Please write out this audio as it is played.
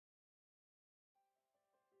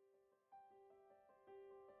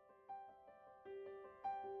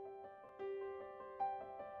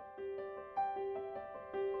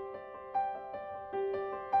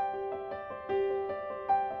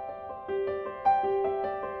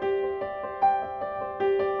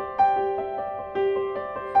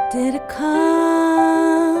Did it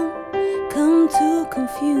come to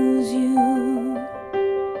confuse you,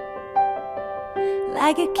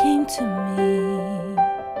 like it came to me?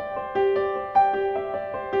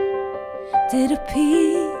 Did a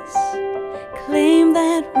peace claim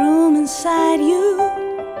that room inside you,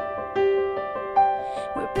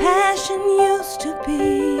 where passion used to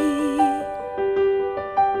be?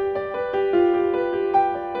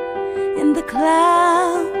 In the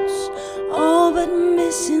clouds, oh, but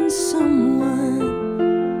missing someone.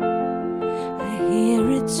 I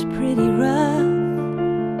hear it's pretty rough,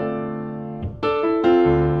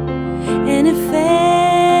 and it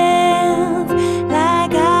felt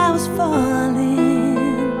like I was falling,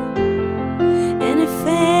 and it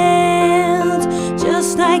felt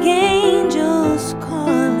just like angels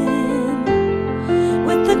calling.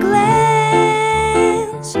 With the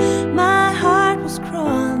glance, my heart was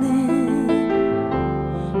crawling,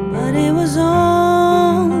 but it was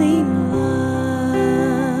only love.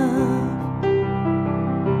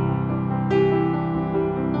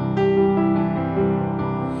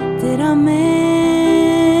 Did our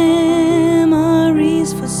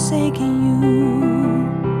memories forsaken you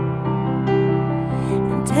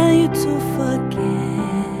and tell you to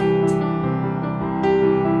forget?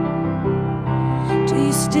 Do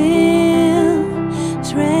you still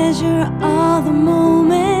treasure all the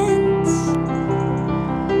moments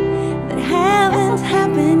that haven't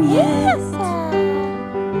happened yet?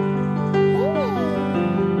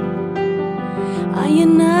 Are your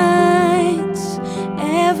nights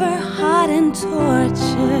ever hot and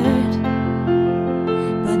tortured,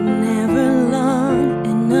 but never long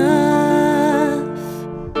enough?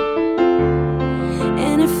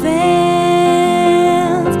 And it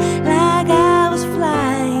felt like I was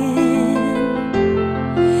flying,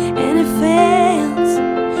 and it felt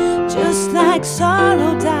just like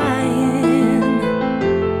sorrow dying.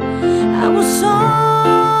 I was so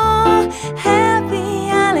happy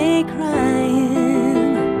I lay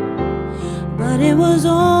crying, but it was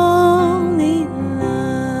only love.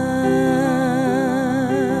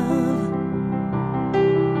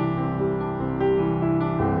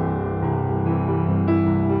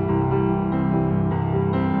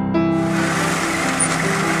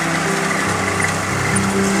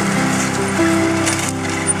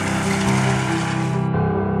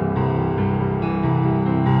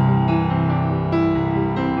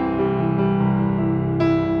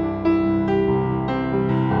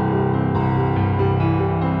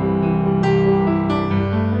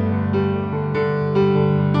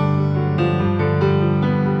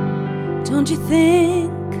 Don't you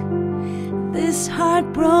think this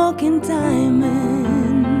heartbroken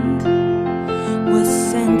diamond was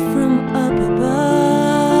sent from up above?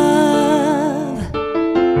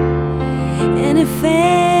 And it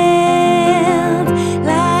felt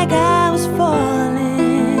like I was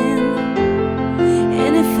falling,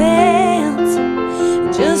 and it felt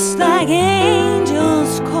just like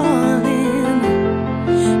angels calling.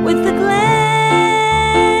 With the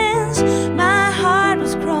glance, my heart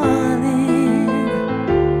was crawling,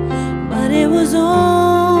 but it was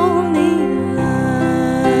only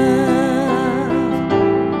love.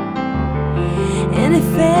 And it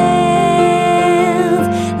felt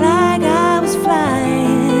like I was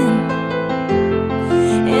flying,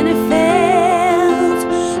 and it felt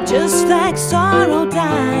just like sorrow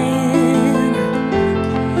dying.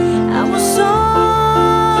 I was so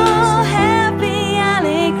happy I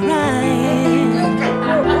lay crying,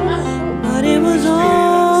 but it was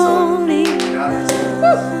only love.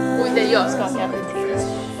 Oj, det är jag skakar.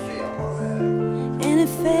 And it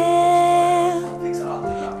felt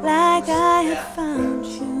like I had found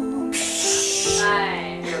you,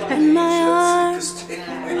 and my arms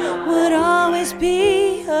would always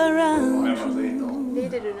be around you, Det är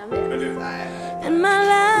det du nämnde. and my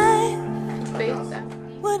life Byte.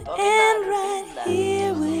 would end right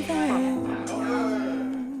here without you.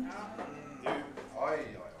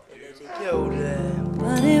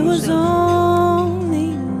 But it was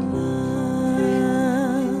only love.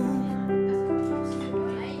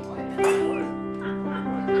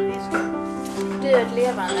 Död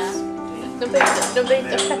levande.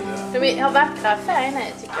 De har vackra färger nu,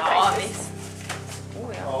 tycker jag faktiskt. Oh,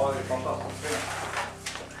 ja. Ja, det är fantastiskt.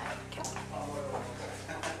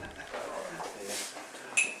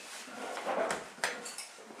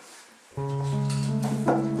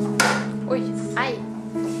 Oj, aj.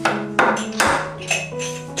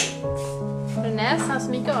 Var det näsan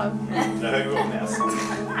som gick av? Det högg upp näsan.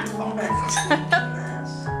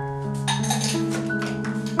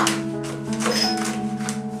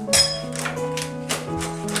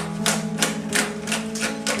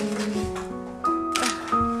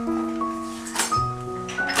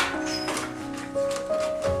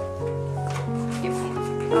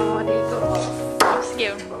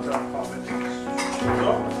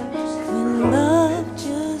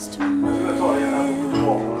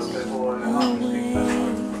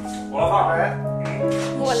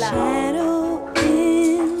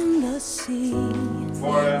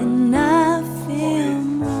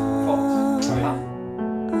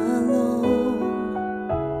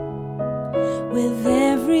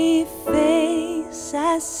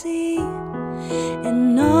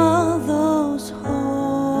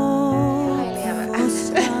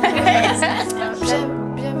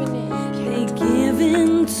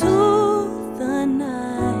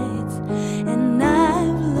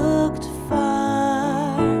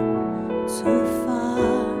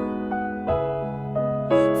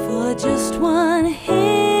 just one hit.